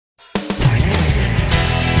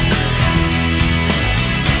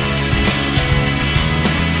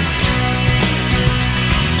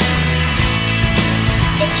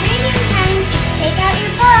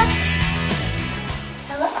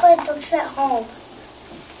home.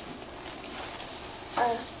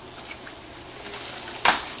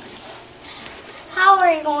 How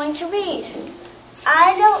are you going to read?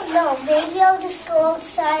 I don't know. Maybe I'll just go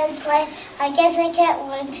outside and play. I guess I can't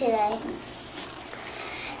learn today.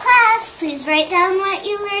 Class, please write down what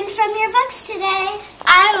you learned from your books today.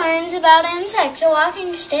 I learned about insects, a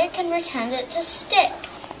walking stick, and pretend it to stick.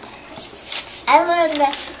 I learned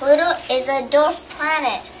that Pluto is a dwarf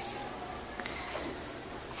planet.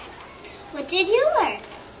 What did you learn?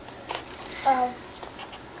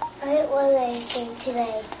 I didn't learn anything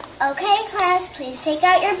today. Okay, class, please take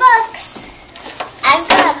out your books. I've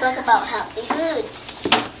got a book about healthy foods.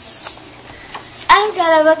 I've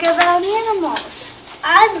got a book about animals.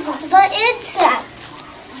 I have a book about insects.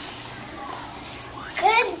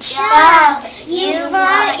 Good job. You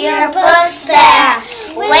brought your books back.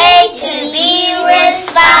 Way to be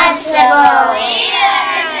responsible.